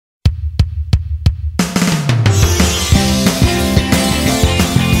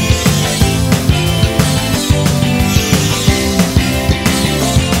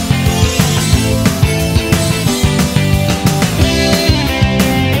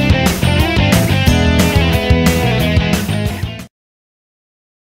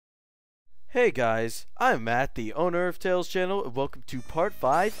Hey guys, I'm Matt, the owner of Tales Channel, and welcome to part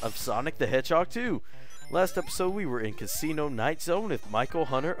 5 of Sonic the Hedgehog 2. Last episode we were in Casino Night Zone with Michael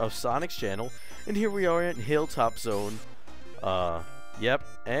Hunter of Sonic's channel, and here we are in Hilltop Zone. Yep,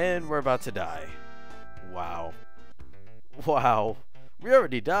 and we're about to die. Wow. Wow. We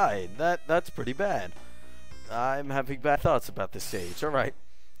already died. That's pretty bad. I'm having bad thoughts about this stage. Alright,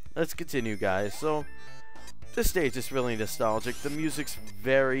 let's continue, guys. So, this stage is really nostalgic. The music's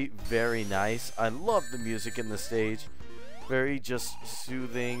very, very nice. I love the music in the stage. Very just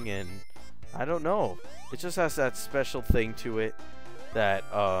soothing, and I don't know. It just has that special thing to it that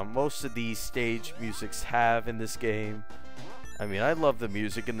most of these stage musics have in this game. I mean, I love the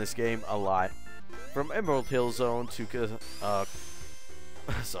music in this game a lot. From Emerald Hill Zone to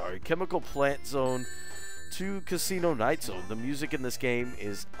Chemical Plant Zone to Casino Night Zone. The music in this game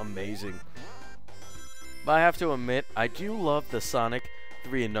is amazing. But I have to admit, I do love the Sonic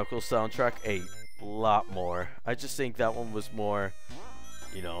 3 and Knuckles soundtrack a lot more. I just think that one was more,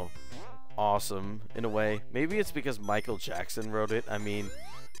 you know, awesome in a way. Maybe it's because Michael Jackson wrote it. I mean,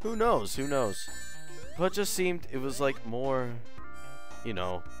 who knows? Who knows? But it just seemed it was like more, you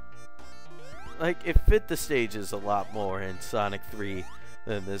know, like it fit the stages a lot more in Sonic 3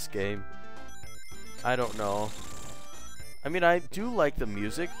 than this game. I don't know. I mean, I do like the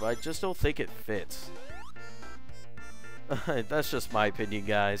music, but I just don't think it fits. That's just my opinion,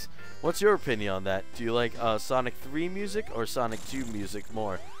 guys. What's your opinion on that? Do you like Sonic 3 music or Sonic 2 music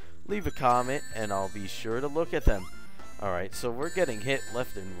more? Leave a comment and I'll be sure to look at them. Alright, so we're getting hit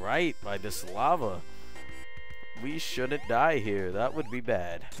left and right by this lava. We shouldn't die here. That would be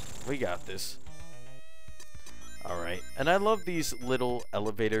bad. We got this. Alright, and I love these little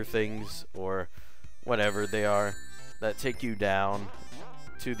elevator things, or whatever they are, that take you down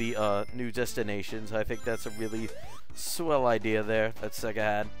to the new destinations. I think that's a really swell idea there that Sega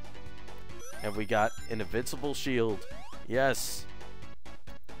had. And we got an invincible shield. Yes.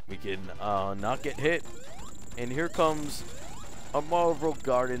 We can not get hit. And here comes a Marble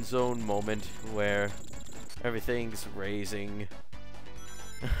Garden Zone moment where everything's raising.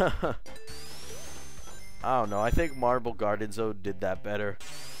 I don't know. I think Marble Garden Zone did that better,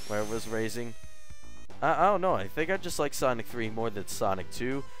 where it was raising. I don't know. I think I just like Sonic 3 more than Sonic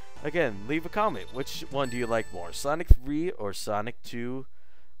 2. Again, leave a comment. Which one do you like more? Sonic 3 or Sonic 2?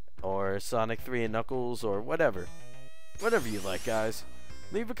 Or Sonic 3 and Knuckles, or whatever. Whatever you like, guys.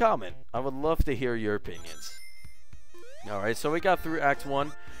 Leave a comment. I would love to hear your opinions. Alright, so we got through Act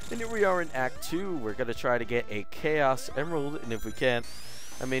 1. And here we are in Act 2. We're going to try to get a Chaos Emerald. And if we can't,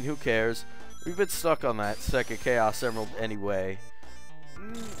 I mean, who cares? We've been stuck on that second Chaos Emerald anyway.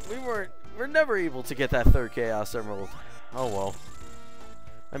 We're never able to get that third Chaos Emerald. Oh well.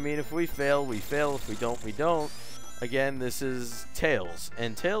 I mean, if we fail, we fail. If we don't, we don't. Again, this is Tails,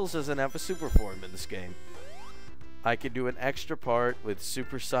 and Tails doesn't have a super form in this game. I could do an extra part with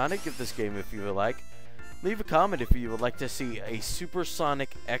Super Sonic in this game if you would like. Leave a comment if you would like to see a Super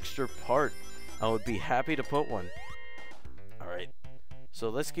Sonic extra part. I would be happy to put one. Alright, so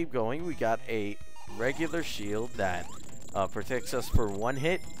let's keep going. We got a regular shield that protects us for one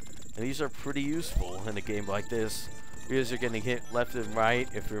hit. And these are pretty useful in a game like this. Because you're getting hit left and right.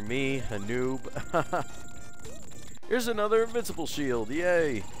 If you're me, a noob. Here's another invincible shield.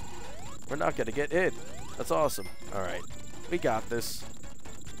 Yay. We're not going to get hit. That's awesome. Alright. We got this.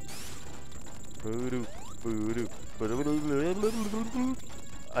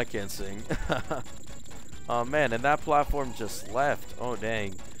 I can't sing. Oh man, and that platform just left. Oh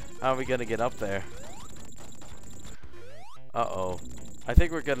dang. How are we going to get up there? Uh-oh. I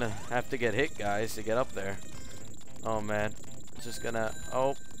think we're gonna have to get hit, guys, to get up there. Oh, man. It's just gonna...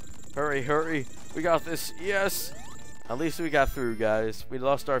 Oh. Hurry, hurry. We got this. Yes! At least we got through, guys. We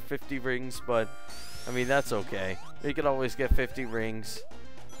lost our 50 rings, but... I mean, that's okay. We can always get 50 rings.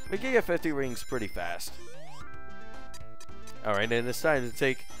 We can get 50 rings pretty fast. Alright, and it's time to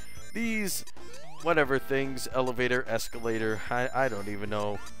take these... whatever things. Elevator, escalator. I don't even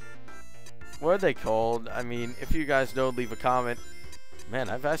know. What are they called? I mean, if you guys know, leave a comment. Man,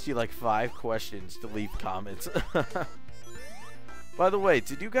 I've asked you like 5 questions to leave comments. By the way,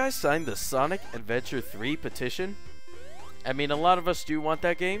 did you guys sign the Sonic Adventure 3 petition? I mean, a lot of us do want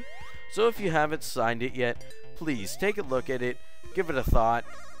that game. So if you haven't signed it yet, please take a look at it, give it a thought,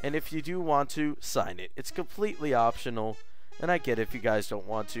 and if you do want to, sign it. It's completely optional, and I get it if you guys don't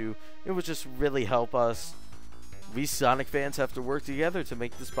want to. It would just really help us. We Sonic fans have to work together to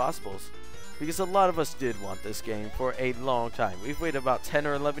make this possible. Because a lot of us did want this game for a long time. We've waited about 10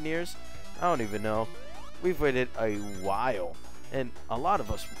 or 11 years. I don't even know. We've waited a while. And a lot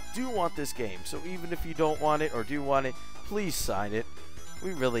of us do want this game. So even if you don't want it or do want it, please sign it.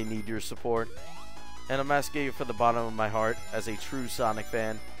 We really need your support. And I'm asking you from the bottom of my heart, as a true Sonic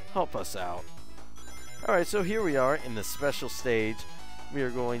fan, help us out. Alright, so here we are in the special stage. We are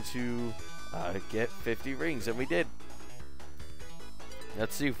going to get 50 rings, and we did.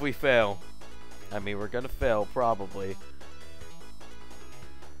 Let's see if we fail. I mean, we're gonna fail, probably.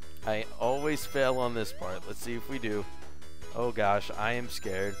 I always fail on this part. Let's see if we do. Oh gosh, I am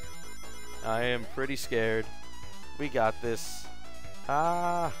scared. I am pretty scared. We got this.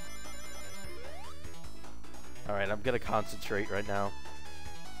 Ah! Alright, I'm gonna concentrate right now.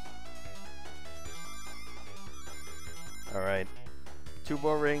 Alright. 2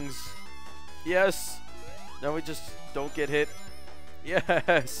 more rings. Yes! Now we just don't get hit.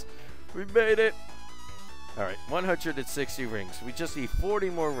 Yes! We made it! Alright, 160 rings. We just need 40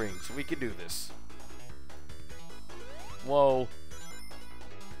 more rings. We can do this. Whoa.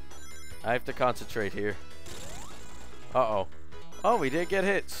 I have to concentrate here. Uh-oh. Oh, we didn't get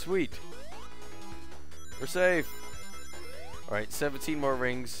hit. Sweet. We're safe. Alright, 17 more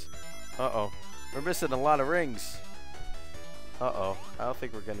rings. Uh-oh. We're missing a lot of rings. Uh-oh. I don't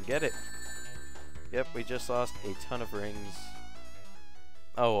think we're gonna get it. Yep, we just lost a ton of rings.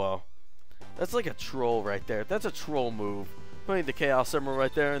 Oh, well. That's like a troll right there. That's a troll move. Putting the Chaos Emerald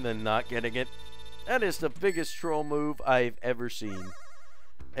right there and then not getting it. That is the biggest troll move I've ever seen.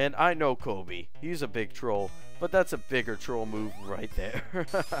 And I know Kobe. He's a big troll. But that's a bigger troll move right there.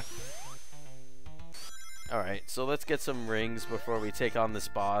 Alright, so let's get some rings before we take on this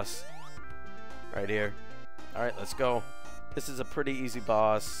boss. Right here. Alright, let's go. This is a pretty easy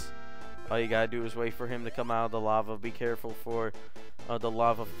boss. All you gotta do is wait for him to come out of the lava. Be careful for the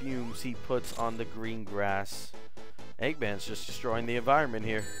lava fumes he puts on the green grass. Eggman's just destroying the environment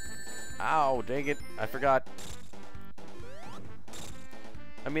here. Ow, dang it. I forgot.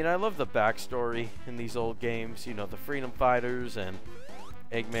 I mean, I love the backstory in these old games. You know, the freedom fighters and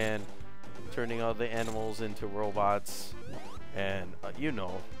Eggman turning all the animals into robots. And, you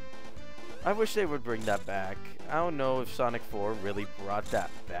know, I wish they would bring that back. I don't know if Sonic 4 really brought that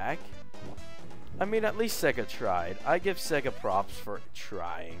back. I mean, at least Sega tried. I give Sega props for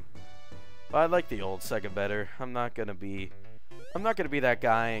trying. But I like the old Sega better. I'm not gonna be that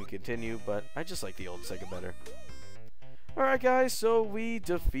guy and continue, but I just like the old Sega better. Alright guys, so we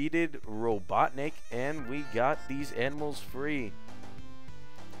defeated Robotnik and we got these animals free.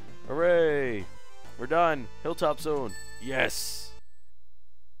 Hooray! We're done. Hilltop Zone. Yes!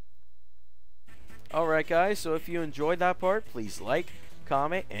 Alright guys, so if you enjoyed that part, please like,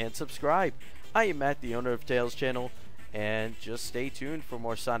 comment, and subscribe. I am Matt, the owner of Tails Channel, and just stay tuned for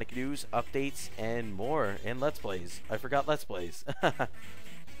more Sonic news, updates, and more. And Let's Plays. I forgot Let's Plays.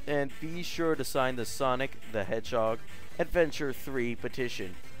 And be sure to sign the Sonic the Hedgehog Adventure 3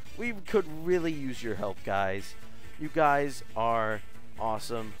 petition. We could really use your help, guys. You guys are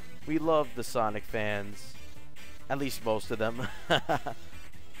awesome. We love the Sonic fans. At least most of them.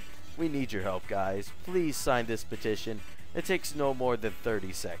 We need your help, guys. Please sign this petition. It takes no more than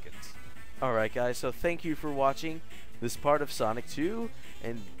 30 seconds. Alright guys, so thank you for watching this part of Sonic 2,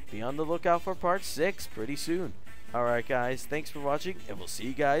 and be on the lookout for part 6 pretty soon. Alright guys, thanks for watching, and we'll see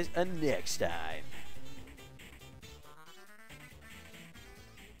you guys next time.